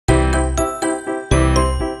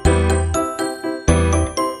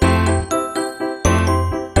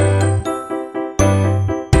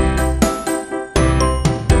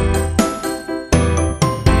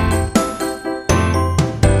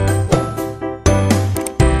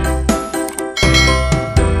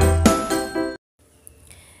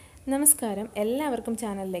നമസ്കാരം, എല്ലാവർക്കും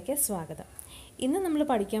ചാനലിലേക്ക് സ്വാഗതം. ഇന്ന് നമ്മൾ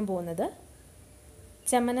പഠിക്കാൻ പോകുന്നത്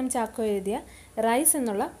ചെമ്മനം ചാക്കോ എഴുതിയ റൈസ്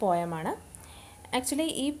എന്നുള്ള പോയമാണ്. ആക്ച്വലി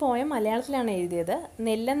ഈ പോയം മലയാളത്തിലാണ് എഴുതിയത്.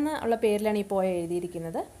 നെല്ലെന്ന ഉള്ള പേരിലാണ് ഈ പോയം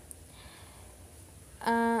എഴുതിയിരിക്കുന്നത്.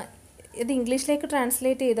 ഇത് ഇംഗ്ലീഷിലേക്ക്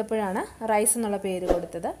ട്രാൻസ്ലേറ്റ് ചെയ്തപ്പോഴാണ് റൈസ് എന്നുള്ള പേര്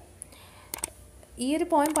കൊടുത്തത്. ഈ ഒരു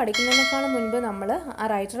പോയം പഠിക്കുന്നതിനേക്കാളും മുൻപ് നമ്മൾ ആ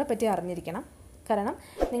റൈറ്ററെ പറ്റി അറിഞ്ഞിരിക്കണം. കാരണം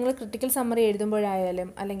നിങ്ങൾ ക്രിട്ടിക്കൽ സമ്മറി എഴുതുമ്പോഴായാലും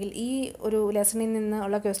അല്ലെങ്കിൽ ഈ ഒരു ലെസണിൽ നിന്ന്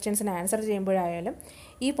ഉള്ള ക്വസ്റ്റ്യൻസിന് ആൻസർ ചെയ്യുമ്പോഴായാലും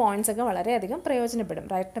ഈ പോയിൻറ്റ്സൊക്കെ വളരെയധികം പ്രയോജനപ്പെടും.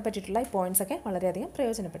 റൈറ്ററിനെ പറ്റിയിട്ടുള്ള ഈ പോയിൻറ്റ്സൊക്കെ വളരെയധികം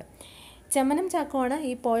പ്രയോജനപ്പെടും. ചെമ്മനം ചാക്കോ ആണ്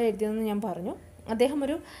ഈ പോയം എഴുതിയതെന്ന് ഞാൻ പറഞ്ഞു. അദ്ദേഹം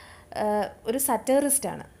ഒരു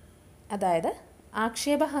സറ്ററിസ്റ്റാണ്. അതായത്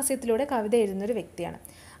ആക്ഷേപഹാസ്യത്തിലൂടെ കവിത എഴുതുന്നൊരു വ്യക്തിയാണ്.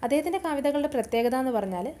 അദ്ദേഹത്തിൻ്റെ കവിതകളുടെ പ്രത്യേകത എന്ന്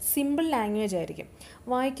പറഞ്ഞാൽ സിമ്പിൾ ലാംഗ്വേജ് ആയിരിക്കും.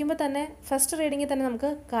 വായിക്കുമ്പോൾ തന്നെ ഫസ്റ്റ് റീഡിങ്ങിൽ തന്നെ നമുക്ക്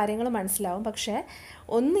കാര്യങ്ങൾ മനസ്സിലാവും. പക്ഷേ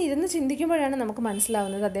ഒന്ന് ഇരുന്ന് ചിന്തിക്കുമ്പോഴാണ് നമുക്ക്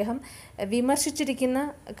മനസ്സിലാവുന്നത് അദ്ദേഹം വിമർശിച്ചിരിക്കുന്ന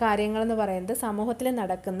കാര്യങ്ങളെന്ന് പറയുന്നത് സമൂഹത്തിൽ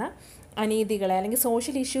നടക്കുന്ന അനീതികളെ അല്ലെങ്കിൽ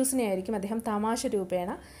സോഷ്യൽ ഇഷ്യൂസിനെ ആയിരിക്കും അദ്ദേഹം തമാശ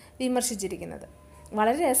രൂപേണ വിമർശിച്ചിരിക്കുന്നത്.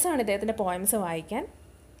 വളരെ രസമാണ് ഇദ്ദേഹത്തിൻ്റെ പോയംസ് വായിക്കാൻ.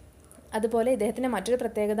 അതുപോലെ ഇദ്ദേഹത്തിൻ്റെ മറ്റൊരു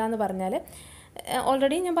പ്രത്യേകത എന്ന് പറഞ്ഞാൽ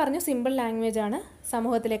ഓൾറെഡി ഞാൻ പറഞ്ഞു, സിമ്പിൾ ലാംഗ്വേജാണ്.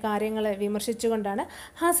 സമൂഹത്തിലെ കാര്യങ്ങളെ വിമർശിച്ചുകൊണ്ടാണ്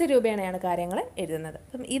ഹാസ്യരൂപേണയാണ് കാര്യങ്ങൾ എഴുതുന്നത്.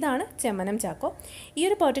 അപ്പം ഇതാണ് ചെമ്മനം ചാക്കോ. ഈ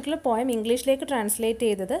ഒരു പെർട്ടിക്കുലർ പോയം ഇംഗ്ലീഷിലേക്ക് ട്രാൻസ്ലേറ്റ്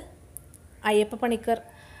ചെയ്തത് അയ്യപ്പ പണിക്കർ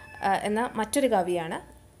എന്ന മറ്റൊരു കവിയാണ്.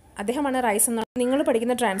 അദ്ദേഹമാണ് റൈസ് എന്ന നിങ്ങൾ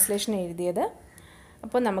പഠിക്കുന്ന ട്രാൻസ്ലേഷൻ എഴുതിയത്.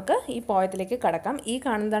 അപ്പോൾ നമുക്ക് ഈ പോയത്തിലേക്ക് കടക്കാം. ഈ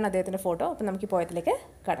കാണുന്നതാണ് അദ്ദേഹത്തിൻ്റെ ഫോട്ടോ. അപ്പോൾ നമുക്ക് ഈ പോയത്തിലേക്ക്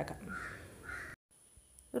കടക്കാം.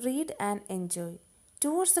 Read and enjoy.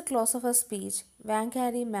 Towards the close of her speech,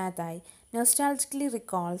 Wangari Maathai nostalgically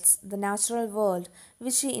recalls the natural world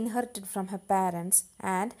which she inherited from her parents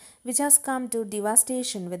and which has come to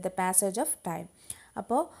devastation with the passage of time.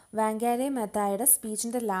 അപ്പോൾ വാങ്കാരി മെത്തായുടെ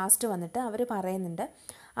സ്പീച്ചിൻ്റെ last വന്നിട്ട് അവർ പറയുന്നുണ്ട്,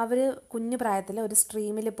 അവർ കുഞ്ഞു പ്രായത്തിൽ ഒരു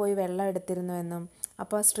സ്ട്രീമിൽ പോയി വെള്ളം എടുത്തിരുന്നുവെന്നും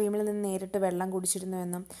അപ്പോൾ സ്ട്രീമിൽ നിന്ന് നേരിട്ട് വെള്ളം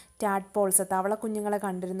കുടിച്ചിരുന്നുവെന്നും ടാഡ്പോൾസ് തവള കുഞ്ഞുങ്ങളെ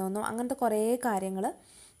കണ്ടിരുന്നുവെന്നും അങ്ങനത്തെ കുറേ കാര്യങ്ങൾ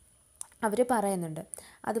അവർ പറയുന്നുണ്ട്.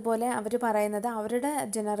 അതുപോലെ അവർ പറയുന്നത് അവരുടെ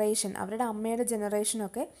ജനറേഷൻ, അവരുടെ അമ്മയുടെ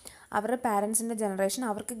ജനറേഷനൊക്കെ അവരുടെ പാരൻസിൻ്റെ ജനറേഷൻ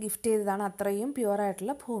അവർക്ക് ഗിഫ്റ്റ് ചെയ്തതാണ് അത്രയും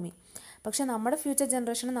പ്യുവറായിട്ടുള്ള ഭൂമി. പക്ഷേ നമ്മുടെ ഫ്യൂച്ചർ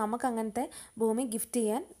ജനറേഷന് നമുക്ക് അങ്ങനത്തെ ഭൂമി ഗിഫ്റ്റ്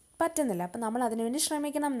ചെയ്യാൻ പറ്റുന്നില്ല. അപ്പോൾ നമ്മൾ അതിനുവേണ്ടി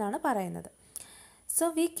ശ്രമിക്കണം എന്നാണ് പറയുന്നത്. So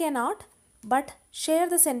we cannot but share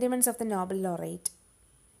the sentiments of the Nobel laureate.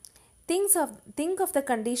 Think of the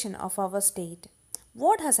condition of our state.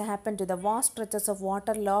 What has happened to the vast stretches of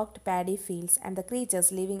waterlogged paddy fields and the creatures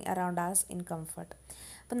living around us in comfort?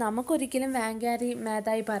 അപ്പം നമുക്കൊരിക്കലും വാങ്കാരി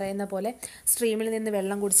മാതായി പറയുന്ന പോലെ സ്ട്രീമിൽ നിന്ന്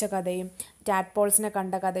വെള്ളം കുടിച്ച കഥയും ടാഡ്പോൾസിനെ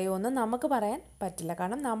കണ്ട കഥയും ഒന്നും നമുക്ക് പറയാൻ പറ്റില്ല.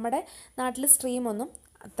 കാരണം നമ്മുടെ നാട്ടിൽ സ്ട്രീമൊന്നും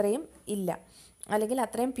അത്രയും ഇല്ല, അല്ലെങ്കിൽ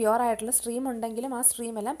അത്രയും പ്യുവർ ആയിട്ടുള്ള സ്ട്രീം ഉണ്ടെങ്കിലും ആ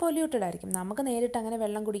സ്ട്രീമെല്ലാം പൊല്യൂട്ടഡ് ആയിരിക്കും. നമുക്ക് നേരിട്ട് അങ്ങനെ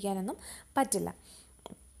വെള്ളം കുടിക്കാനൊന്നും പറ്റില്ല.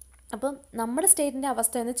 അപ്പം നമ്മുടെ സ്റ്റേറ്റിൻ്റെ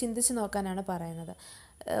അവസ്ഥ എന്ന് ചിന്തിച്ച് നോക്കാനാണ് പറയുന്നത്.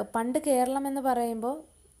 പണ്ട് കേരളം എന്ന് പറയുമ്പോൾ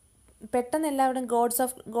പെട്ടെന്ന് എല്ലാവരുടെയും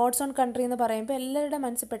ഗോഡ്സ് ഓൺ കൺട്രി എന്ന് പറയുമ്പോൾ എല്ലാവരുടെ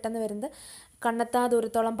മനസ്സിൽ പെട്ടെന്ന് വരുന്നത് കണ്ണെത്താ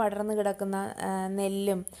ദൂരത്തോളം പടർന്നു കിടക്കുന്ന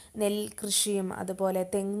നെൽ കൃഷിയും അതുപോലെ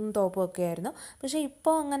തെങ്ങും തോപ്പും ഒക്കെ ആയിരുന്നു. പക്ഷേ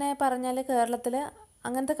ഇപ്പോൾ അങ്ങനെ പറഞ്ഞാൽ കേരളത്തിൽ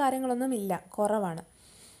അങ്ങനത്തെ കാര്യങ്ങളൊന്നും ഇല്ല, കുറവാണ്.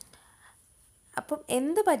 അപ്പം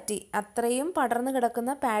എന്ത് പറ്റി അത്രയും പടർന്നു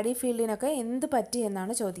കിടക്കുന്ന പാഡി ഫീൽഡിനൊക്കെ എന്ത് പറ്റി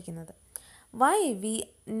എന്നാണ് ചോദിക്കുന്നത്. Why we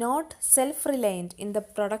not self-reliant in the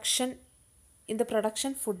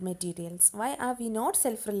production food materials? Why are we not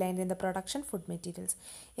self-reliant in the production food materials?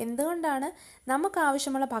 എന്തുകൊണ്ടാണ് നമുക്ക്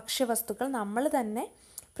ആവശ്യമുള്ള ഭക്ഷ്യവസ്തുക്കൾ നമ്മൾ തന്നെ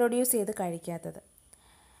പ്രൊഡ്യൂസ് ചെയ്ത് കഴിക്കാത്തത്?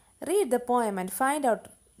 Read the poem and find out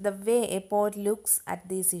the way a poet looks at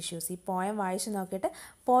these issues. ഈ poem വായിച്ച് നോക്കിയിട്ട്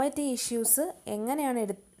പോയറ്റ് ഈ ഇഷ്യൂസ്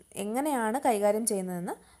എങ്ങനെയാണ് കൈകാര്യം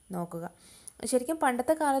ചെയ്യുന്നതെന്ന് നോക്കുക. ശരിക്കും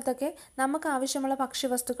പണ്ടത്തെ കാലത്തൊക്കെ നമുക്ക് ആവശ്യമുള്ള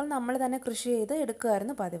ഭക്ഷ്യവസ്തുക്കൾ നമ്മൾ തന്നെ കൃഷി ചെയ്ത്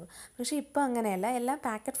എടുക്കുമായിരുന്നു പതിവ്. പക്ഷേ ഇപ്പോൾ അങ്ങനെയല്ല, എല്ലാം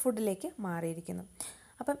പാക്കറ്റ് ഫുഡിലേക്ക് മാറിയിരിക്കുന്നു.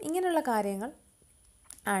 അപ്പം ഇങ്ങനെയുള്ള കാര്യങ്ങൾ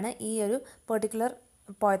ആണ് ഈ ഒരു പെർട്ടിക്കുലർ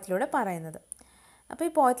പോയത്തിലൂടെ പറയുന്നത്. അപ്പോൾ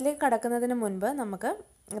ഈ പോയത്തിലേക്ക് കടക്കുന്നതിന് മുൻപ് നമുക്ക്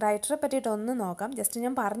റൈറ്ററെ പറ്റിയിട്ടൊന്ന് നോക്കാം. ജസ്റ്റ്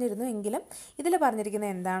ഞാൻ പറഞ്ഞിരുന്നു എങ്കിലും ഇതിൽ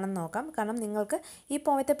പറഞ്ഞിരിക്കുന്നത് എന്താണെന്ന് നോക്കാം. കാരണം നിങ്ങൾക്ക് ഈ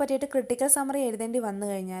പോയത്തെ പറ്റിയിട്ട് ക്രിട്ടിക്കൽ സമ്മറി എഴുതേണ്ടി വന്നു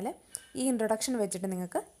കഴിഞ്ഞാൽ ഈ ഇൻട്രൊഡക്ഷൻ വെച്ചിട്ട്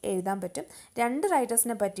നിങ്ങൾക്ക് എഴുതാൻ പറ്റും. 2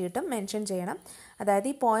 റൈറ്റേഴ്സിനെ പറ്റിയിട്ടും മെൻഷൻ ചെയ്യണം. അതായത്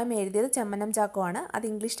ഈ പോയം എഴുതിയത് ചെമ്മനം ചാക്കോ ആണ്. അത്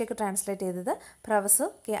ഇംഗ്ലീഷിലേക്ക് ട്രാൻസ്ലേറ്റ് ചെയ്തത് professor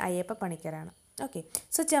K Ayyappa പണിക്കരാണ്. Okay,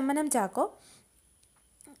 so Chemmanam Chacko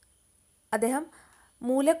അദ്ദേഹം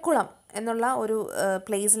മൂലക്കുളം എന്നുള്ള ഒരു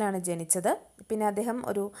പ്ലേസിലാണ് ജനിച്ചത്. പിന്നെ അദ്ദേഹം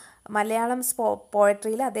ഒരു മലയാളം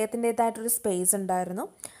പോയട്രിയിൽ അദ്ദേഹത്തിൻ്റേതായിട്ടൊരു സ്പേസ് ഉണ്ടായിരുന്നു.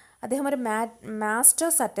 അദ്ദേഹം ഒരു മാസ്റ്റർ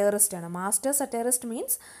സറ്ററിസ്റ്റാണ്. മാസ്റ്റർ സറ്ററിസ്റ്റ്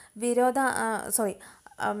മീൻസ്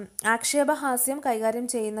ആക്ഷേപഹാസ്യം കൈകാര്യം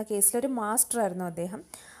ചെയ്യുന്ന കേസിലൊരു മാസ്റ്ററായിരുന്നു അദ്ദേഹം.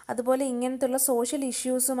 അതുപോലെ ഇങ്ങനത്തുള്ള സോഷ്യൽ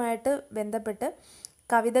ഇഷ്യൂസുമായിട്ട് ബന്ധപ്പെട്ട്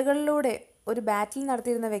കവിതകളിലൂടെ ഒരു ബാറ്റിൽ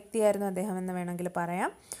നടത്തിയിരുന്ന വ്യക്തിയായിരുന്നു അദ്ദേഹം എന്ന് വേണമെങ്കിൽ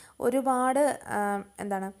പറയാം. ഒരുപാട്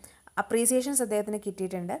അപ്രീസിയേഷൻസ് അദ്ദേഹത്തിന്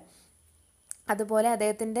കിട്ടിയിട്ടുണ്ട്. അതുപോലെ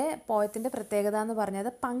അദ്ദേഹത്തിൻ്റെ പോയത്തിൻ്റെ പ്രത്യേകത എന്ന് പറഞ്ഞത്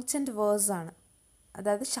പങ്ക്ച്വൻറ്റ് വേഴ്സാണ്.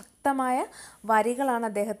 അതായത് ശക്തമായ വരികളാണ്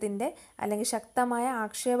അദ്ദേഹത്തിൻ്റെ, അല്ലെങ്കിൽ ശക്തമായ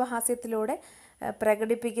ആക്ഷേപഹാസ്യത്തിലൂടെ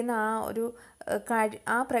പ്രകടിപ്പിക്കുന്ന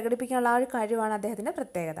പ്രകടിപ്പിക്കാനുള്ള ആ ഒരു കഴിവാണ് അദ്ദേഹത്തിൻ്റെ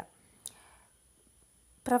പ്രത്യേകത.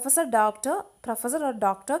 Professor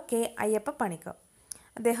doctor K Ayyappa Panicker,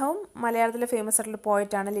 അദ്ദേഹവും മലയാളത്തിലെ ഫേമസ് ആയിട്ടുള്ള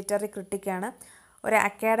പോയിറ്റാണ്, ലിറ്റററി ക്രിട്ടിക്കാണ്, ഒരു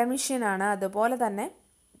അക്കാഡമിഷ്യനാണ്, അതുപോലെ തന്നെ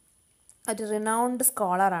ഒരു റിനൗണ്ട്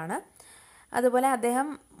സ്കോളറാണ്. അതുപോലെ അദ്ദേഹം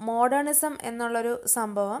മോഡേണിസം എന്നുള്ളൊരു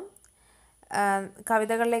സംഭവം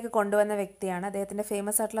കവിതകളിലേക്ക് കൊണ്ടുവന്ന വ്യക്തിയാണ്. അദ്ദേഹത്തിൻ്റെ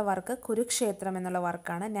ഫേമസ് ആയിട്ടുള്ള വർക്ക് കുരുക്ഷേത്രം എന്നുള്ള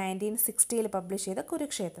വർക്കാണ്, 1960 പബ്ലിഷ് ചെയ്ത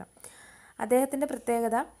കുരുക്ഷേത്രം. അദ്ദേഹത്തിൻ്റെ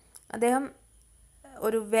പ്രത്യേകത, അദ്ദേഹം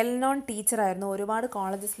ഒരു വെൽ നോൺ ടീച്ചറായിരുന്നു. ഒരുപാട്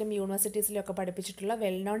കോളേജസിലും യൂണിവേഴ്സിറ്റീസിലും ഒക്കെ പഠിപ്പിച്ചിട്ടുള്ള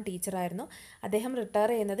വെൽ നോൺ ടീച്ചറായിരുന്നു. അദ്ദേഹം റിട്ടയർ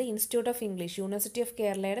ചെയ്യുന്നത് institute of English, university of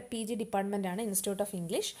കേരളയുടെ PG ഡിപ്പാർട്ട്മെൻറ്റാണ് ഇൻസ്റ്റിറ്റ്യൂട്ട് ഓഫ്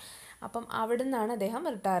ഇംഗ്ലീഷ്. അപ്പം അവിടെ നിന്നാണ് അദ്ദേഹം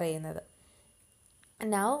റിട്ടയർ ചെയ്യുന്നത്.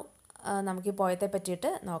 നമുക്ക് ഈ പോയത്തെ പറ്റിയിട്ട്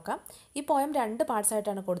നോക്കാം. ഈ പോയം 2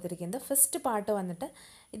 പാർട്സായിട്ടാണ് കൊടുത്തിരിക്കുന്നത്. ഫസ്റ്റ് പാർട്ട് വന്നിട്ട്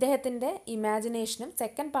ഇദ്ദേഹത്തിൻ്റെ ഇമാജിനേഷനും,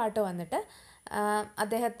 സെക്കൻഡ് പാർട്ട് വന്നിട്ട്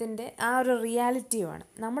അദ്ദേഹത്തിൻ്റെ ആ ഒരു റിയാലിറ്റിയുമാണ്.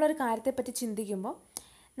 നമ്മളൊരു കാര്യത്തെപ്പറ്റി ചിന്തിക്കുമ്പോൾ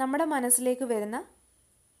നമ്മുടെ മനസ്സിലേക്ക് വരുന്ന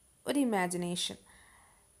ഒരു ഇമാജിനേഷൻ,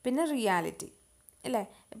 പിന്നെ റിയാലിറ്റി, അല്ലേ?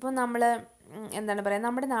 ഇപ്പോൾ നമ്മൾ എന്താണ് പറയുക,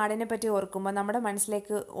 നമ്മുടെ നാടിനെ പറ്റി ഓർക്കുമ്പോൾ നമ്മുടെ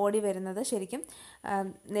മനസ്സിലേക്ക് ഓടി വരുന്നത് ശരിക്കും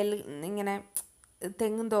ഇങ്ങനെ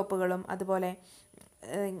തെങ്ങും തോപ്പുകളും അതുപോലെ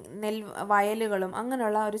വയലുകളും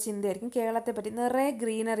അങ്ങനെയുള്ള ഒരു ചിന്തയായിരിക്കും. കേരളത്തെ പറ്റി നിറയെ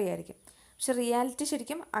ഗ്രീനറി ആയിരിക്കും. പക്ഷെ റിയാലിറ്റി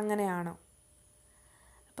ശരിക്കും അങ്ങനെയാണോ?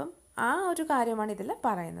 അപ്പം ആ ഒരു കാര്യമാണ് ഇതിൽ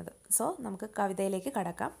പറയുന്നത്. സോ നമുക്ക് കവിതയിലേക്ക്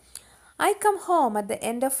കടക്കാം. I come home at the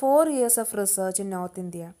end of 4 years of research in North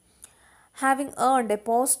India, having earned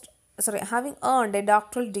a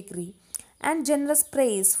doctoral degree and generous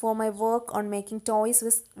praise for my work on making toys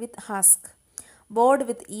with husk. Bored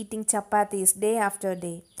with eating chapatis day after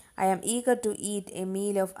day, I am eager to eat a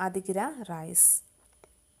meal of Adigira rice.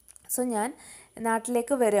 So ഞാൻ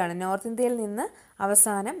നാട്ടിലേക്ക് വരികയാണ്. North ഇന്ത്യയിൽ നിന്ന്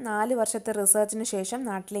അവസാനം 4 വർഷത്തെ റിസർച്ചിന് ശേഷം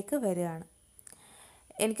നാട്ടിലേക്ക് വരികയാണ്.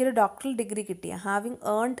 എനിക്കൊരു ഡോക്ടറൽ ഡിഗ്രി കിട്ടി. Having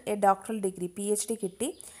earned A doctoral degree, PhD കിട്ടി.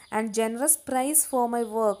 And generous price for my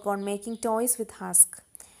work on making toys with husk.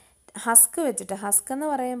 Husk വെച്ചിട്ട്, ഹസ്ക് എന്ന്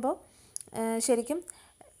പറയുമ്പോൾ ശരിക്കും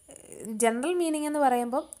ജനറൽ മീനിങ് എന്ന്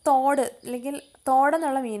പറയുമ്പോൾ തോട്, അല്ലെങ്കിൽ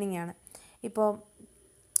തോടെന്നുള്ള മീനിങ് ആണ്. ഇപ്പോൾ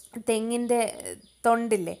തെങ്ങിൻ്റെ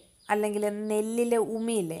തൊണ്ടില്ലേ, അല്ലെങ്കിൽ നെല്ലിലെ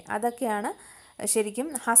ഉമിയില്ലേ, അതൊക്കെയാണ് ശരിക്കും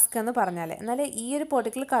ഹസ്ക് എന്ന് പറഞ്ഞാൽ. എന്നാൽ ഈ ഒരു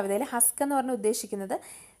പെർട്ടിക്കുലർ കവിതയിൽ ഹസ്ക് എന്ന് പറഞ്ഞാൽ ഉദ്ദേശിക്കുന്നത്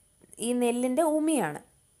ഈ നെല്ലിൻ്റെ ഉമിയാണ്.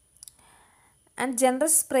 And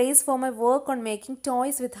generous price for my work on making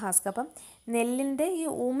toys with husk. അപ്പം നെല്ലിൻ്റെ ഈ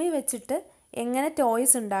ഉമി വെച്ചിട്ട് എങ്ങനെ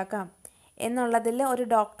ടോയ്സ് ഉണ്ടാക്കാം എന്നുള്ളതിൽ ഒരു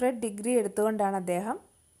ഡോക്ടറേറ്റ് ഡിഗ്രി എടുത്തുകൊണ്ടാണ് അദ്ദേഹം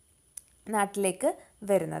നാട്ടിലേക്ക്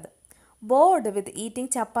വരുന്നത്. ബോർഡ് വിത്ത്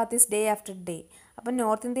eating chapatis day after day. അപ്പം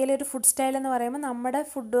നോർത്ത് ഇന്ത്യയിലെ ഒരു ഫുഡ് സ്റ്റൈൽ എന്ന് പറയുമ്പോൾ നമ്മുടെ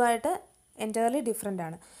ഫുഡുമായിട്ട് എൻറ്റയർലി ഡിഫറെൻ്റ്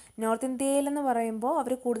ആണ്. നോർത്ത് ഇന്ത്യയിലെന്ന് പറയുമ്പോൾ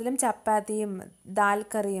അവർ കൂടുതലും ചപ്പാത്തിയും ദാൽ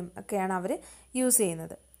കറിയും ഒക്കെയാണ് അവർ യൂസ്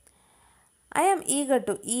ചെയ്യുന്നത്. I am eager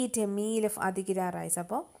to eat A meal of അതികിര rice.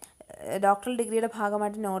 അപ്പോൾ ഡോക്ടറൽ ഡിഗ്രിയുടെ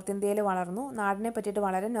ഭാഗമായിട്ട് നോർത്ത് ഇന്ത്യയിൽ വളർന്നു. നാടിനെ പറ്റിയിട്ട്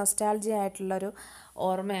വളരെ നൊസ്റ്റാൾജിയ ആയിട്ടുള്ളൊരു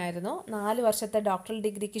ഓർമ്മയായിരുന്നു. 4 വർഷത്തെ ഡോക്ടറൽ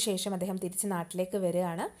ഡിഗ്രിക്ക് ശേഷം അദ്ദേഹം തിരിച്ച് നാട്ടിലേക്ക്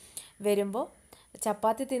വരികയാണ്. വരുമ്പോൾ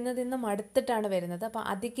ചപ്പാത്തി തിന്ന് മടുത്തിട്ടാണ് വരുന്നത്. അപ്പോൾ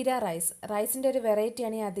അതികിര റൈസിൻ്റെ ഒരു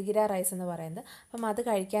വെറൈറ്റിയാണ് ഈ അതികിര റൈസ് എന്ന് പറയുന്നത്. അപ്പം അത്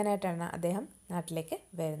കഴിക്കാനായിട്ടാണ് അദ്ദേഹം നാട്ടിലേക്ക്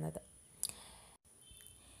വരുന്നത്.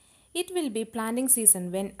 It will be planting season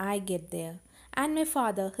when I get there. And my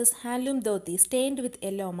father, his handloom dhoti stained with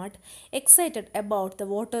yellow mud, excited about the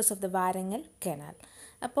waters of the Warangal Canal.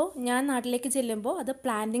 അപ്പോൾ ഞാൻ നാട്ടിലേക്ക് ചെല്ലുമ്പോൾ അത്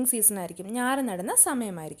പ്ലാന്റിങ് സീസൺ ആയിരിക്കും, ഞാറ് നടുന്ന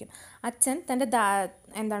സമയമായിരിക്കും. അച്ഛൻ തൻ്റെ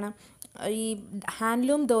ഈ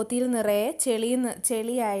ഹാൻഡ്ലൂം ധോത്തിയിൽ നിറയെ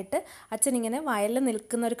ചെളിയായിട്ട് അച്ഛൻ ഇങ്ങനെ വയലിൽ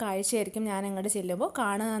നിൽക്കുന്ന ഒരു കാഴ്ചയായിരിക്കും ഞാൻ അങ്ങോട്ട് ചെല്ലുമ്പോൾ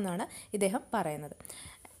കാണുക എന്നാണ് ഇദ്ദേഹം പറയുന്നത്.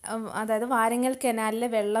 അതായത് വാരങ്ങൽ കനാലിലെ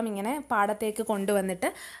വെള്ളം ഇങ്ങനെ പാടത്തേക്ക് കൊണ്ടുവന്നിട്ട്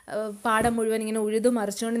പാടം മുഴുവൻ ഇങ്ങനെ ഉഴുതു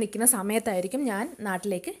മറിച്ചുകൊണ്ട് നിൽക്കുന്ന സമയത്തായിരിക്കും ഞാൻ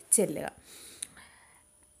നാട്ടിലേക്ക് ചെല്ലുക.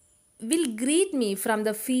 Will greet me from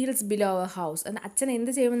the fields below our house. അച്ഛൻ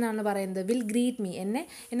എന്ത് ചെയ്യുമെന്നാണ് പറയുന്നത്? വിൽ ഗ്രീറ്റ് മീ,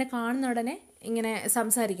 എന്നെ കാണുന്ന ഉടനെ ഇങ്ങനെ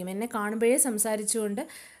സംസാരിക്കും. എന്നെ കാണുമ്പോഴേ സംസാരിച്ചുകൊണ്ട്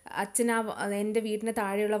അച്ഛൻ എൻ്റെ വീടിന്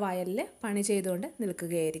താഴെയുള്ള വയലിൽ പണി ചെയ്തുകൊണ്ട്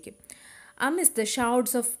നിൽക്കുകയായിരിക്കും. അമിസ് the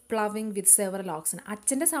shouts of പ്ലവിങ് with several ഓക്സൺ.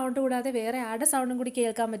 അച്ഛൻ്റെ സൗണ്ട് കൂടാതെ വേറെ ആരുടെ സൗണ്ടും കൂടി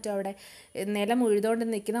കേൾക്കാൻ പറ്റും. അവിടെ നിലം ഉഴുതുകൊണ്ട്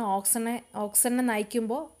നിൽക്കുന്ന ഓക്സനെ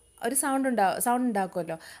നയിക്കുമ്പോൾ ഒരു സൗണ്ട്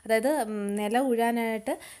ഉണ്ടാക്കുമല്ലോ. അതായത് നിലം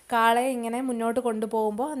ഉഴാനായിട്ട് കാളയെ ഇങ്ങനെ മുന്നോട്ട്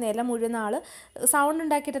കൊണ്ടുപോകുമ്പോൾ നിലം ഉഴുന്ന ആൾ സൗണ്ട്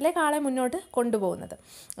ഉണ്ടാക്കിയിട്ടല്ലേ കാളയെ മുന്നോട്ട് കൊണ്ടുപോകുന്നത്.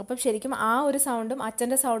 അപ്പം ശരിക്കും ആ ഒരു സൗണ്ടും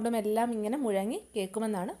അച്ഛൻ്റെ സൗണ്ടും എല്ലാം ഇങ്ങനെ മുഴങ്ങി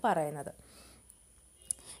കേൾക്കുമെന്നാണ് പറയുന്നത്.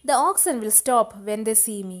 The oxen will stop when they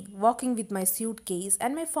see me, walking with my suitcase,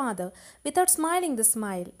 and my father, without smiling the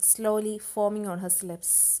smile slowly forming on his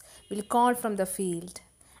lips, will call from the field,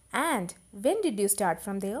 and when did you start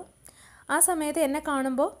from there? ആ സമയത്ത് എന്നെ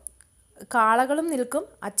കാണുമ്പോൾ കാളകളും നിൽക്കും,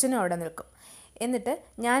 അച്ഛനും അവിടെ നിൽക്കും. എന്നിട്ട്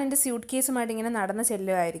ഞാൻ എൻ്റെ സ്യൂട്ട് കേസുമായിട്ട് ഇങ്ങനെ നടന്ന്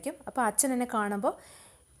ചെല്ലുമായിരിക്കും. അപ്പോൾ അച്ഛൻ എന്നെ കാണുമ്പോൾ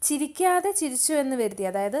ചിരിക്കാതെ ചിരിച്ചു എന്ന് വരുത്തി.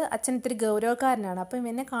 അതായത് അച്ഛൻ ഇത്തിരി ഗൗരവക്കാരനാണ്. അപ്പം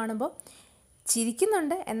എന്നെ കാണുമ്പോൾ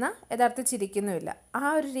ചിരിക്കുന്നുണ്ട്, എന്നാൽ യഥാർത്ഥത്തിൽ ചിരിക്കുന്നുമില്ല. ആ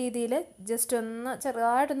ഒരു രീതിയിൽ ജസ്റ്റ് ഒന്ന്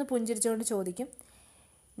ചെറുതായിട്ടൊന്ന് പുഞ്ചിരിച്ചുകൊണ്ട് ചോദിക്കും,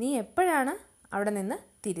 നീ എപ്പോഴാണ് അവിടെ നിന്ന്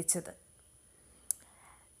തിരിച്ചത്?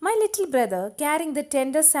 My little brother carrying the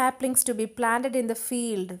tender saplings to be planted in the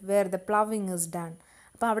field where the ploughing is done.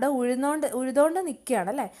 അപ്പോൾ അവിടെ ഉഴുതോണ്ട് നിൽക്കുകയാണ്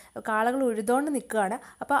അല്ലേ, കാളകൾ ഉഴുതോണ്ട് നിൽക്കുകയാണ്.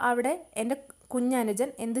 അപ്പോൾ അവിടെ എൻ്റെ കുഞ്ഞനുജൻ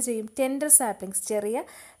എന്ത് ചെയ്യും? ടെൻഡർ സാപ്ലിങ്സ്, ചെറിയ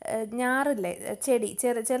ഞാറില്ലേ,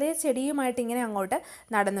 ചെറിയ ചെടിയുമായിട്ട് ഇങ്ങനെ അങ്ങോട്ട്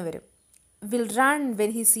നടന്നു വരും. വിൽ റൺ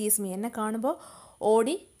വെൻ ഹി സീസ് മീ, എന്നെ കാണുമ്പോൾ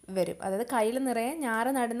ഓടി വരും. അതായത് കയ്യിൽ നിറയെ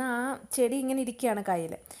ഞാറ് നടുന്ന ആ ചെടി ഇങ്ങനെ ഇരിക്കുകയാണ്,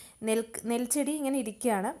 കയ്യിൽ നെൽച്ചെടി ഇങ്ങനെ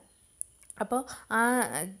ഇരിക്കുകയാണ്. അപ്പോൾ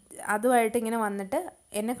അതുമായിട്ട് ഇങ്ങനെ വന്നിട്ട്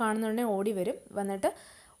എന്നെ കാണുന്നുണ്ടെങ്കിൽ ഓടി വരും. വന്നിട്ട്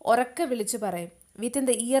ഉറക്കെ വിളിച്ച് പറയും, within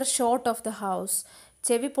the year shot of the house,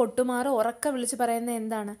 ചെവി പൊട്ടുമാറ് ഉറക്കെ വിളിച്ച് പറയുന്നത്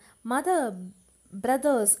എന്താണ്? മദർ,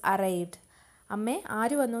 ബ്രദേഴ്സ് അറൈവ്ഡ്, അമ്മേ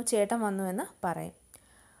ആര് വന്നു? ചേട്ടൻ വന്നു എന്ന് പറയും.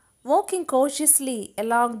 Walking cautiously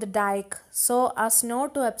along the dike so as not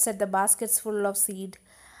to upset the baskets full of seed,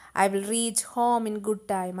 I will reach home in good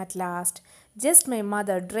time at last. Just my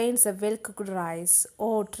mother drains the well-cooked rice.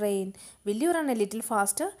 Oh train, will you run a little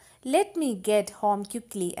faster? Let me get home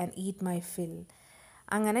quickly and eat my fill.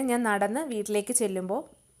 അങ്ങനെ ഞാൻ നടന്ന് വീട്ടിലേക്ക് ചെല്ലുമ്പോൾ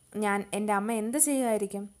എൻ്റെ അമ്മ എന്ത്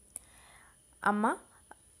ചെയ്യുമായിരിക്കും? അമ്മ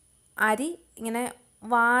അരി ഇങ്ങനെ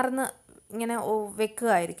വാർന്ന് ഇങ്ങനെ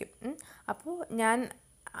വെക്കുകയായിരിക്കും. അപ്പോൾ ഞാൻ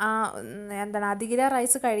അധിക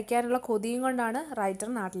റൈസ് കഴിക്കാനുള്ള കൊതിയും കൊണ്ടാണ് റൈറ്റർ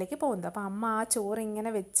നാട്ടിലേക്ക് പോകുന്നത്. അപ്പോൾ അമ്മ ആ ചോറ്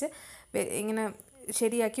ഇങ്ങനെ വെച്ച് ഇങ്ങനെ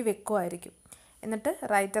ശരിയാക്കി വെക്കുമായിരിക്കും. എന്നിട്ട്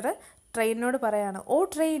റൈറ്റർ ട്രെയിനിനോട് പറയാണ്, ഓ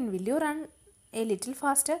train, will you run A little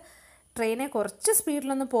faster? ട്രെയിനെ കുറച്ച്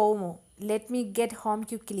സ്പീഡിലൊന്ന് പോകുമോ? Let me get home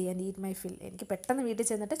quickly and eat my ഫിൽ. എനിക്ക് പെട്ടെന്ന് വീട്ടിൽ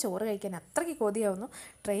ചെന്നിട്ട് ചോറ് കഴിക്കാൻ അത്രയ്ക്ക് കൊതിയാവുന്നു,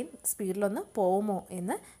 ട്രെയിൻ സ്പീഡിലൊന്ന് പോകുമോ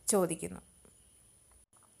എന്ന് ചോദിക്കുന്നു.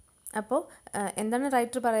 അപ്പോൾ എന്താണ്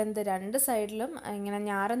റൈറ്റർ പറയുന്നത്? രണ്ട് സൈഡിലും ഇങ്ങനെ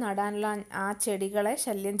ഞാറ് നടാനുള്ള ആ ചെടികളെ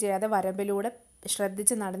ശല്യം ചെയ്യാതെ വരമ്പിലൂടെ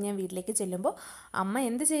ശ്രദ്ധിച്ച് നടന്ന് ഞാൻ വീട്ടിലേക്ക് ചെല്ലുമ്പോൾ അമ്മ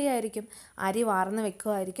എന്ത് ചെയ്യുമായിരിക്കും? അരി വാർന്ന്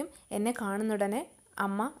വെക്കുമായിരിക്കും. എന്നെ കാണുന്നുടനെ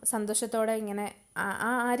അമ്മ സന്തോഷത്തോടെ ഇങ്ങനെ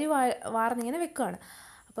ആ അരി വാർന്നിങ്ങനെ വെക്കുകയാണ്.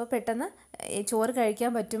 അപ്പോൾ പെട്ടെന്ന് ചോറ്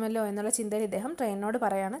കഴിക്കാൻ പറ്റുമല്ലോ എന്നുള്ള ചിന്തയിൽ ഇദ്ദേഹം ട്രെയിനിനോട്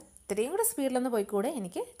പറയാണ്, ഇത്രയും കൂടെ സ്പീഡിലൊന്ന് പോയിക്കൂടെ,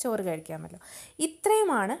 എനിക്ക് ചോറ് കഴിക്കാമല്ലോ.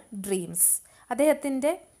 ഇത്രയുമാണ് ഡ്രീംസ്.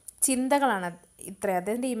 അദ്ദേഹത്തിൻ്റെ ചിന്തകളാണ് ഇത്രയും,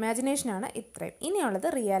 അദ്ദേഹത്തിൻ്റെ ഇമാജിനേഷനാണ് ഇത്രയും. ഇനിയുള്ളത്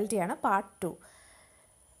റിയാലിറ്റിയാണ്, part 2.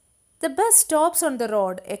 The bus stops on the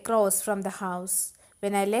road across from the house.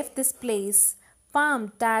 When I left this place,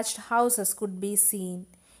 palm-thatched houses could be seen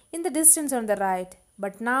in the distance on the right,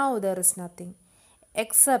 but now there is nothing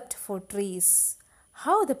except for trees.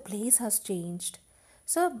 How the place has changed.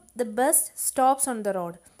 So the bus stops on the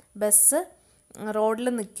road. Bus റോഡിൽ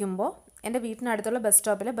നിൽക്കുമ്പോൾ, എൻ്റെ വീട്ടിനടുത്തുള്ള bus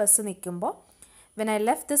സ്റ്റോപ്പിൽ bus നിൽക്കുമ്പോൾ, when I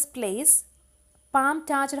left this place,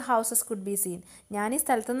 palm-thatched houses could be seen. ഞാൻ ഈ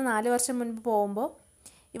സ്ഥലത്തുനിന്ന് 4 വർഷം മുൻപ് പോകുമ്പോൾ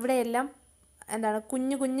ഇവിടെയെല്ലാം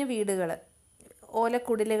കുഞ്ഞു കുഞ്ഞു വീടുകൾ,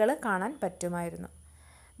 ഓലക്കുടിലുകൾ കാണാൻ പറ്റുമായിരുന്നു.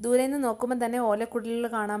 ദൂരെ നിന്ന് നോക്കുമ്പോൾ തന്നെ ഓലക്കുടിലുകൾ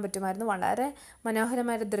കാണാൻ പറ്റുമായിരുന്നു. വളരെ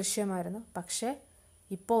മനോഹരമായൊരു ദൃശ്യമായിരുന്നു. പക്ഷേ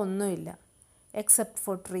ഇപ്പോൾ ഒന്നുമില്ല, എക്സെപ്റ്റ്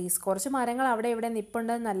ഫോർ ട്രീസ്. കുറച്ച് മരങ്ങൾ അവിടെ ഇവിടെ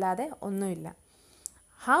നിൽപ്പുണ്ടെന്നല്ലാതെ ഒന്നുമില്ല.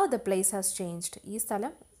 How the place has changed. ഈ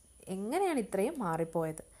സ്ഥലം എങ്ങനെയാണ് ഇത്രയും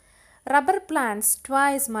മാറിപ്പോയത്? Rubber plants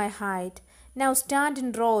twice my height now stand in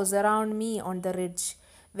rose around me on the ridge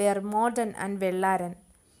wear Mordaunt and വെള്ളാരൻ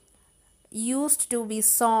used to be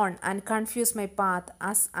sown and confuse my path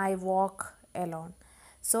as I walk alone.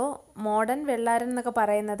 So Mordaunt വെള്ളാരൻ എന്നൊക്കെ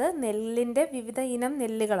പറയുന്നത് നെല്ലിൻ്റെ വിവിധ ഇനം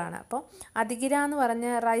നെല്ലുകളാണ്. അപ്പോൾ അതികിര എന്ന് പറഞ്ഞ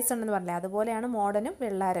rice ഉണ്ടെന്ന് പറഞ്ഞില്ലേ, അതുപോലെയാണ് മോഡനും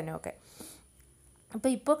വെള്ളാരനും ഒക്കെ. അപ്പോൾ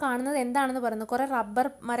ഇപ്പോൾ കാണുന്നത് എന്താണെന്ന് പറയുന്നത്, കുറേ റബ്ബർ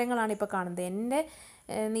മരങ്ങളാണ് ഇപ്പോൾ കാണുന്നത്. എൻ്റെ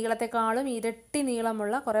നീളത്തെക്കാളും ഇരട്ടി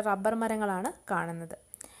നീളമുള്ള കുറേ റബ്ബർ മരങ്ങളാണ് കാണുന്നത്.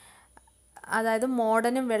 അതായത്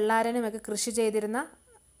മോഡനും വെള്ളാരനും ഒക്കെ കൃഷി ചെയ്തിരുന്ന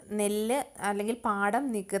നെല്ല് അല്ലെങ്കിൽ പാടം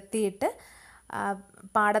നികത്തിയിട്ട്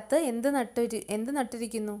പാടത്ത് എന്ത്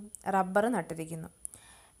നട്ടിരിക്കുന്നു? റബ്ബർ നട്ടിരിക്കുന്നു.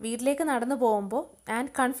 വീട്ടിലേക്ക് നടന്നു പോകുമ്പോൾ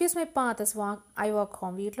and confuse my path as I walk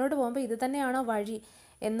home. വീട്ടിലോട്ട് പോകുമ്പോൾ ഇത് തന്നെയാണോ വഴി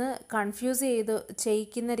എന്ന് കൺഫ്യൂസ്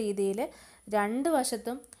ചെയ്യിക്കുന്ന രീതിയിൽ രണ്ട്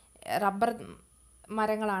വശത്തും റബ്ബർ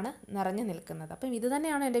മരങ്ങളാണ് നിറഞ്ഞു നിൽക്കുന്നത്. അപ്പം ഇത്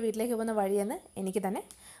തന്നെയാണോ എൻ്റെ വീട്ടിലേക്ക് പോകുന്ന വഴിയെന്ന് എനിക്ക് തന്നെ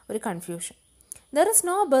ഒരു confusion. There is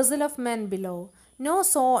no bustle of men below, no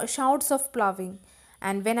shouts of ploughing.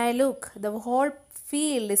 And when I look, the whole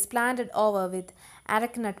field is planted over with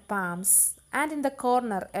arecanut palms, and in the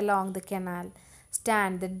corner along the canal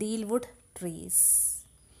stand the dealwood trees.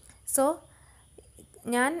 So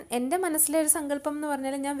എൻ്റെ മനസ്സിലെ ഒരു സങ്കല്പം എന്ന്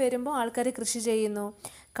പറഞ്ഞാൽ ഞാൻ വരുമ്പോൾ ആൾക്കാർ കൃഷി ചെയ്യുന്നു,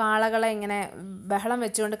 കാളകളെ ഇങ്ങനെ ബഹളം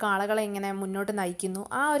വെച്ചുകൊണ്ട് കാളകളെ ഇങ്ങനെ മുന്നോട്ട് നയിക്കുന്നു,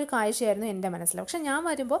 ആ ഒരു കാഴ്ചയായിരുന്നു എൻ്റെ മനസ്സിൽ. പക്ഷെ ഞാൻ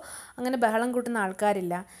വരുമ്പോൾ അങ്ങനെ ബഹളം കൂട്ടുന്ന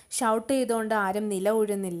ആൾക്കാരില്ല, ഷൗട്ട് ചെയ്തുകൊണ്ട് ആരും നില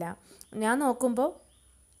ഉഴുന്നില്ല. ഞാൻ നോക്കുമ്പോൾ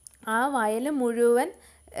ആ വയൽ മുഴുവൻ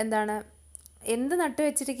എന്ത് നട്ടു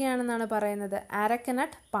വെച്ചിരിക്കുകയാണെന്നാണ് പറയുന്നത്,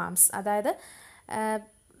 ആരക്കനട്ട് പാംസ്, അതായത്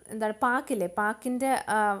പാക്കിൻ്റെ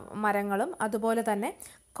മരങ്ങളും, അതുപോലെ തന്നെ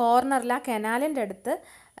കോർണറിൽ ആ കനാലിൻ്റെ അടുത്ത്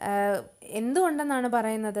എന്തുകൊണ്ടെന്നാണ്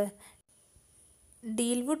പറയുന്നത്,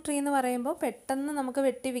 ഡീൽവുഡ് ട്രീ എന്ന് പറയുമ്പോൾ പെട്ടെന്ന് നമുക്ക്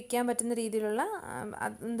വെട്ടി വിൽക്കാൻ പറ്റുന്ന രീതിയിലുള്ള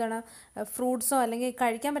ഫ്രൂട്ട്സോ അല്ലെങ്കിൽ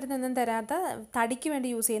കഴിക്കാൻ പറ്റുന്ന ഒന്നും തരാത്ത തടിക്ക് വേണ്ടി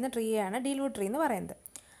യൂസ് ചെയ്യുന്ന ട്രീയാണ് ഡീൽവുഡ് ട്രീ എന്ന് പറയുന്നത്.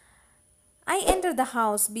 I entered the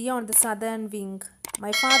house beyond the southern wing.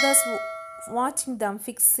 My father's watching them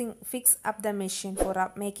fix up the machine for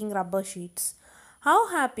making rubber sheets. How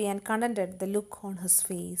happy and contented the look on his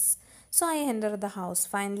face. So I entered the house.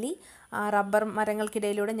 Finally, rubber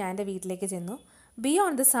മരങ്ങൾക്കിടയിലൂടെ ഞാൻ എൻ്റെ വീട്ടിലേക്ക് ചെന്നു.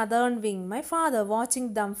 Beyond the southern wing, my father watching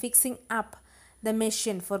them fixing up the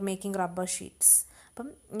machine for making rubber sheets. അപ്പം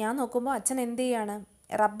ഞാൻ നോക്കുമ്പോൾ അച്ഛൻ എന്ത് ചെയ്യാണ്,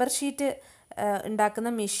 റബ്ബർ ഷീറ്റ്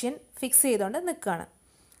ഉണ്ടാക്കുന്ന മെഷീൻ ഫിക്സ് ചെയ്തുകൊണ്ട് നിൽക്കുകയാണ്.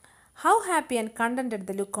 How happy and contented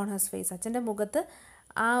the look on has face. അച്ഛൻ്റെ മുഖത്ത്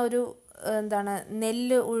ആ ഒരു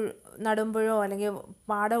നെല്ല് നടുമ്പോഴോ അല്ലെങ്കിൽ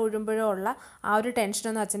പാട ഉഴുമ്പോഴോ ഉള്ള ആ ഒരു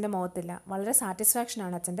ടെൻഷനൊന്നും അച്ഛൻ്റെ മുഖത്തില്ല. വളരെ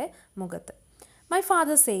സാറ്റിസ്ഫാക്ഷനാണ് അച്ഛൻ്റെ മുഖത്ത്. My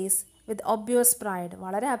father says with obvious pride.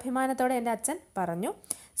 വളരെ അഭിമാനത്തോടെ എൻ്റെ അച്ഛൻ പറഞ്ഞു,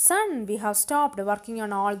 sun, we have stopped working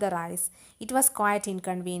on all the rice. It was quiet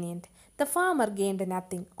inconvenient. The farmer gained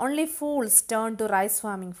nothing. Only fools turn to rice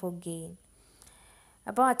farming four gain.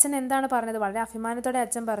 അപ്പോൾ അച്ഛൻ എന്താണ് പറഞ്ഞത്, വളരെ അഭിമാനത്തോടെ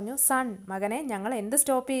അച്ഛൻ പറഞ്ഞു, സൺ, മകനെ, ഞങ്ങൾ എന്ത്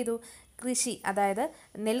സ്റ്റോപ്പ് ചെയ്തു, കൃഷി, അതായത്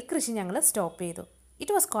നെൽകൃഷി ഞങ്ങൾ സ്റ്റോപ്പ് ചെയ്തു.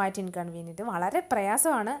 It was quiet inconvenient. വളരെ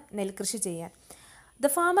പ്രയാസമാണ് നെൽകൃഷി ചെയ്യാൻ. The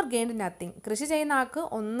farmer gained nothing. കൃഷി ചെയ്യുന്ന ആൾക്ക്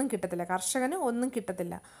ഒന്നും കിട്ടത്തില്ല, കർഷകന് ഒന്നും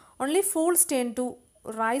കിട്ടത്തില്ല. Only fools turn to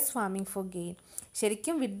rice farming four gain.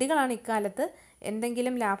 ശരിക്കും വിഡ്ഢികളാണ് ഇക്കാലത്ത്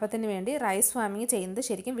എന്തെങ്കിലും ലാഭത്തിന് വേണ്ടി റൈസ് ഫാമിംഗ് ചെയ്യുന്നത്,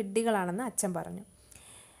 ശരിക്കും വിഡ്ഢികളാണെന്ന് അച്ഛൻ പറഞ്ഞു.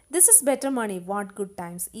 This is better money, what good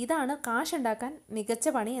times. ഇതാണ് കാശുണ്ടാക്കാൻ മികച്ച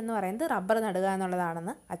പണി എന്ന് പറയുന്നത് റബ്ബർ നടുക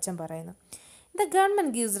എന്നുള്ളതാണെന്ന് അച്ഛൻ പറയുന്നു. The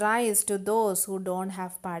government gives raise to those who don't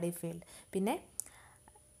have paddy field. പിന്നെ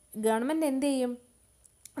ഗവൺമെൻറ് എന്ത് ചെയ്യും,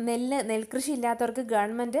 നെൽകൃഷി ഇല്ലാത്തവർക്ക്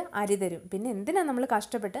ഗവൺമെൻറ് അരി തരും. പിന്നെ എന്തിനാണ് നമ്മൾ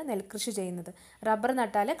കഷ്ടപ്പെട്ട് നെൽകൃഷി ചെയ്യുന്നത്, റബ്ബർ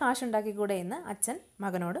നട്ടാൽ കാശുണ്ടാക്കിക്കൂടെ എന്ന് അച്ഛൻ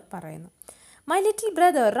മകനോട് പറയുന്നു. My little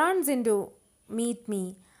brother runs in to meet me.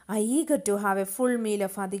 I eager to have A full meal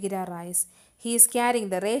of അതിഗിര rice. He is carrying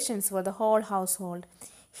the rations for the whole household.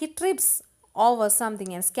 He trips over something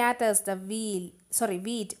and scatters the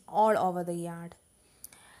wheat all over the yard.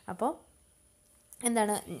 അപ്പോൾ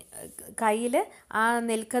കയ്യിൽ ആ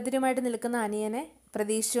നെൽക്കതിരുമായിട്ട് നിൽക്കുന്ന അനിയനെ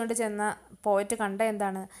പ്രതീക്ഷിച്ചുകൊണ്ട് ചെന്ന പോയിട്ട് കണ്ട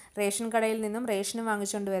ration കടയിൽ നിന്നും റേഷനും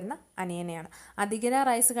വാങ്ങിച്ചുകൊണ്ട് വരുന്ന അനിയനെയാണ്. അധികര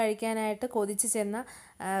റൈസ് കഴിക്കാനായിട്ട് കൊതിച്ച് ചെന്ന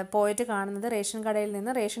പോയിട്ട് കാണുന്നത് റേഷൻ കടയിൽ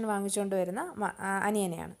നിന്ന് റേഷൻ വാങ്ങിച്ചുകൊണ്ട് വരുന്ന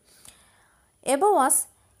അനിയനെയാണ്. Above us,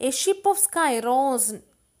 a ship of sky rose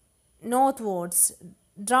northwards,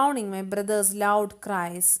 drowning my brother's loud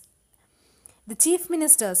cries. The chief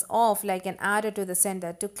ministers off like an arrow to the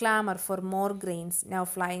center to clamor for more grains, now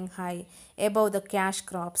flying high above the cash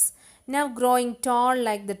crops, now growing tall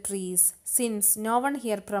like the trees, since no one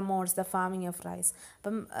here promotes the farming of rice.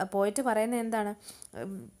 അപ്പം പോയിട്ട് പറയുന്നത് എന്താണ്,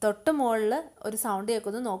 തൊട്ട് മുകളിൽ ഒരു sound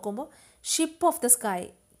കേൾക്കുന്നു, നോക്കുമ്പോൾ ship of the sky,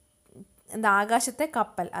 ആകാശത്തെ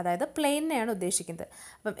കപ്പൽ, അതായത് പ്ലെയിനെയാണ് ഉദ്ദേശിക്കുന്നത്.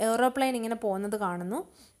 അപ്പം എയ്റോപ്ലെയിൻ ഇങ്ങനെ പോകുന്നത് കാണുന്നു.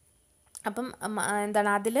 അപ്പം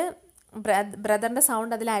അതിൽ ബ്രദറിൻ്റെ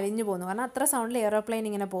സൗണ്ട് അതിൽ അലിഞ്ഞു പോകുന്നു, കാരണം അത്ര സൗണ്ടിൽ എയ്റോപ്ലെയിൻ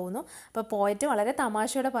ഇങ്ങനെ പോകുന്നു. അപ്പോൾ പോയിട്ട് വളരെ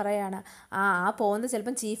തമാശയോടെ പറയാണ്, ആ പോകുന്നത്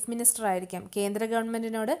ചിലപ്പം ചീഫ് മിനിസ്റ്റർ ആയിരിക്കാം, കേന്ദ്ര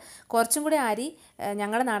ഗവൺമെൻറ്റിനോട് കുറച്ചും കൂടി അരി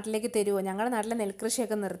ഞങ്ങളുടെ നാട്ടിലേക്ക് തരുമോ, ഞങ്ങളുടെ നാട്ടിലെ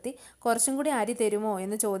നെൽകൃഷിയൊക്കെ നിർത്തി കുറച്ചും കൂടി അരി തരുമോ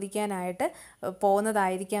എന്ന് ചോദിക്കാനായിട്ട്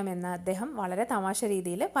പോകുന്നതായിരിക്കാം എന്ന് അദ്ദേഹം വളരെ തമാശ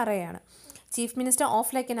രീതിയിൽ പറയുകയാണ്. Chief minister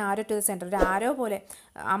of like an arrow to the centre. ഒരു ആരോ പോലെ,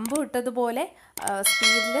 അമ്പ് ഇട്ടതുപോലെ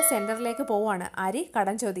സ്പീഡിൽ സെൻറ്ററിലേക്ക് പോവുകയാണ് അരി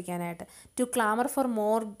കടം ചോദിക്കാനായിട്ട്. To clamour for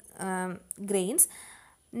more grains,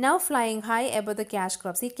 now flying high above the cash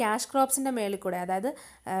crops. ഈ ക്യാഷ് ക്രോപ്സിൻ്റെ മേളിൽ കൂടെ, അതായത്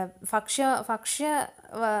ഭക്ഷ്യ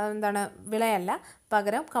വിളയല്ല,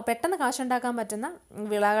 പകരം പെട്ടെന്ന് കാശുണ്ടാക്കാൻ പറ്റുന്ന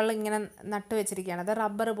വിളകൾ ഇങ്ങനെ നട്ടു വെച്ചിരിക്കുകയാണ്. അത്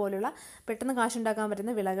റബ്ബർ പോലുള്ള പെട്ടെന്ന് കാശുണ്ടാക്കാൻ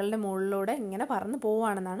പറ്റുന്ന വിളകളുടെ മുകളിലൂടെ ഇങ്ങനെ പറന്ന്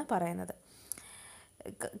പോവുകയാണെന്നാണ് പറയുന്നത്.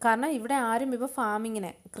 കാരണം ഇവിടെ ആരും ഇപ്പോൾ ഫാമിങ്ങിനെ,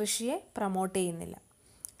 കൃഷിയെ പ്രൊമോട്ട് ചെയ്യുന്നില്ല.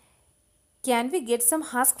 Can we get some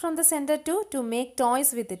husk from the centre to make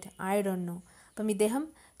toys with it, I don't know. അപ്പം ഇദ്ദേഹം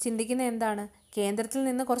ചിന്തിക്കുന്നത് എന്താണ്, കേന്ദ്രത്തിൽ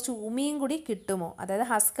നിന്ന് കുറച്ച് ഉമിയും കൂടി കിട്ടുമോ, അതായത്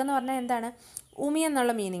ഹസ്ക് എന്ന് പറഞ്ഞാൽ എന്താണ്, ഉമി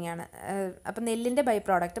എന്നുള്ള മീനിങ് ആണ്. അപ്പം നെല്ലിൻ്റെ ബൈ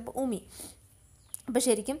പ്രോഡക്റ്റ്, അപ്പോൾ ഉമി. അപ്പോൾ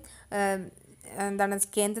ശരിക്കും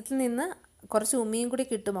കേന്ദ്രത്തിൽ നിന്ന് കുറച്ച് ഉമിയും കൂടി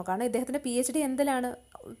കിട്ടുമോ, കാരണം ഇദ്ദേഹത്തിൻ്റെ PhD എന്തിലാണ്,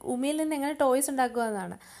 ഉമിയിൽ നിന്ന് എങ്ങനെ ടോയ്സ് ഉണ്ടാക്കുക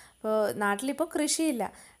എന്നാണ്. ഇപ്പോൾ നാട്ടിലിപ്പോൾ കൃഷിയില്ല,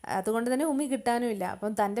 അതുകൊണ്ട് തന്നെ ഉമി കിട്ടാനുമില്ല.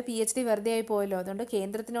 അപ്പം തൻ്റെ PhD വെറുതെ ആയി പോയല്ലോ, അതുകൊണ്ട്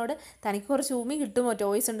കേന്ദ്രത്തിനോട് തനിക്ക് കുറച്ച് ഉമി കിട്ടുമോ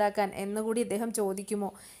ടോയ്സ് ഉണ്ടാക്കാൻ എന്നുകൂടി ഇദ്ദേഹം ചോദിക്കുമോ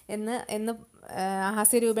എന്ന്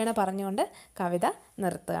ഹാസ്യരൂപേണ പറഞ്ഞുകൊണ്ട് കവിത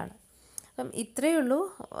നിർത്തുകയാണ്. അപ്പം ഇത്രയേ ഉള്ളൂ.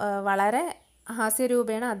 വളരെ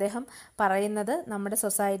ഹാസ്യരൂപേണ അദ്ദേഹം പറയുന്നത് നമ്മുടെ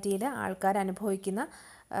സൊസൈറ്റിയിൽ ആൾക്കാർ അനുഭവിക്കുന്ന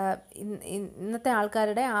ഇന്നത്തെ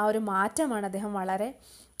ആൾക്കാരുടെ ആ ഒരു മാറ്റമാണ് അദ്ദേഹം വളരെ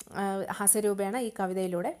ഹാസ്യരൂപേണ ഈ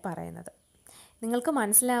കവിതയിലൂടെ പറയുന്നത്. നിങ്ങൾക്ക്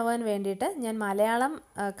മനസ്സിലാവാൻ വേണ്ടിയിട്ട് ഞാൻ മലയാളം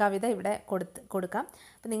കവിത ഇവിടെ കൊടുക്കാം.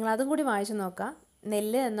 അപ്പം നിങ്ങളതും കൂടി വായിച്ചു നോക്കുക.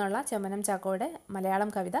 നെല്ല് എന്നുള്ള ചെമ്മനം ചാക്കോയുടെ മലയാളം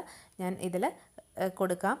കവിത ഞാൻ ഇതിൽ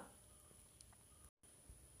കൊടുക്കാം.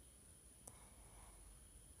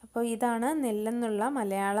 അപ്പോൾ ഇതാണ് നെല്ലെന്നുള്ള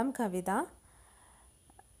മലയാളം കവിത.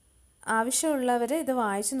 ആവശ്യമുള്ളവർ ഇത്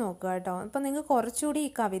വായിച്ചു നോക്കുക കേട്ടോ. അപ്പോൾ നിങ്ങൾക്ക് കുറച്ചുകൂടി ഈ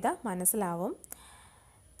കവിത മനസ്സിലാവും.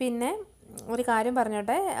 പിന്നെ ഒരു കാര്യം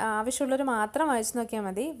പറഞ്ഞോട്ടെ, ആവശ്യമുള്ളവർ മാത്രം വായിച്ചു നോക്കിയാൽ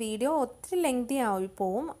മതി. വീഡിയോ ഒത്തിരി ലെങ്തി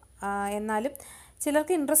പോവും. എന്നാലും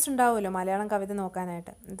ചിലർക്ക് ഇൻട്രസ്റ്റ് ഉണ്ടാവുമല്ലോ മലയാളം കവിത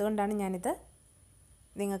നോക്കാനായിട്ട്. അതുകൊണ്ടാണ് ഞാനിത്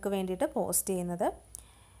നിങ്ങൾക്ക് വേണ്ടിയിട്ട് പോസ്റ്റ് ചെയ്യുന്നത്.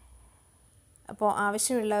 അപ്പോൾ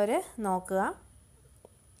ആവശ്യമുള്ളവർ നോക്കുക.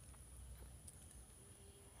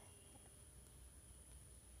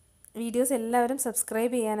 വീഡിയോസ് എല്ലാവരും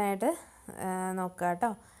സബ്സ്ക്രൈബ് ചെയ്യാനായിട്ട് നോക്കുക കേട്ടോ.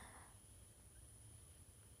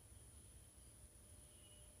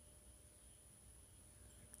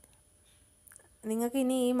 നിങ്ങൾക്ക്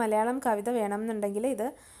ഇനി ഈ മലയാളം കവിത വേണമെന്നുണ്ടെങ്കിൽ ഇത്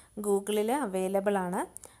ഗൂഗിളിൽ അവൈലബിൾ ആണ്.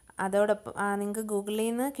 അതോടൊപ്പം നിങ്ങൾക്ക് ഗൂഗിളിൽ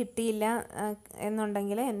നിന്ന് കിട്ടിയില്ല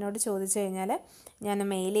എന്നുണ്ടെങ്കിൽ എന്നോട് ചോദിച്ചു കഴിഞ്ഞാൽ ഞാൻ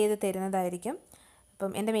മെയിൽ ചെയ്ത് തരുന്നതായിരിക്കും.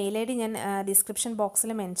 അപ്പം എൻ്റെ മെയിൽ ID ഞാൻ ഡിസ്ക്രിപ്ഷൻ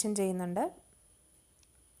ബോക്സിൽ മെൻഷൻ ചെയ്യുന്നുണ്ട്.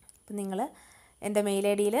 അപ്പം നിങ്ങൾ എൻ്റെ മെയിൽ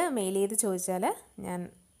IDയിൽ മെയിൽ ചെയ്ത് ചോദിച്ചാൽ ഞാൻ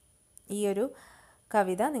ഈ ഒരു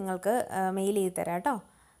കവിത നിങ്ങൾക്ക് മെയിൽ ചെയ്ത് തരാം കേട്ടോ.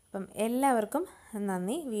 അപ്പം എല്ലാവർക്കും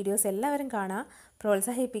നന്ദി. വീഡിയോസ് എല്ലാവരും കാണുക,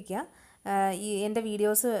 പ്രോത്സാഹിപ്പിക്കുക. ഈ എൻ്റെ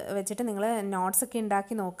വീഡിയോസ് വെച്ചിട്ട് നിങ്ങൾ നോട്ട്സൊക്കെ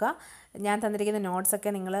ഉണ്ടാക്കി നോക്കുക. ഞാൻ തന്നിരിക്കുന്ന നോട്ട്സൊക്കെ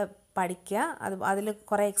നിങ്ങൾ പഠിക്കുക. അതിൽ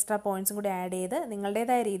കുറേ എക്സ്ട്രാ പോയിൻറ്റ്സും കൂടി ആഡ് ചെയ്ത്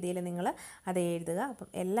നിങ്ങളുടേതായ രീതിയിൽ നിങ്ങൾ അത് എഴുതുക. അപ്പം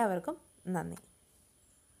എല്ലാവർക്കും നന്ദി.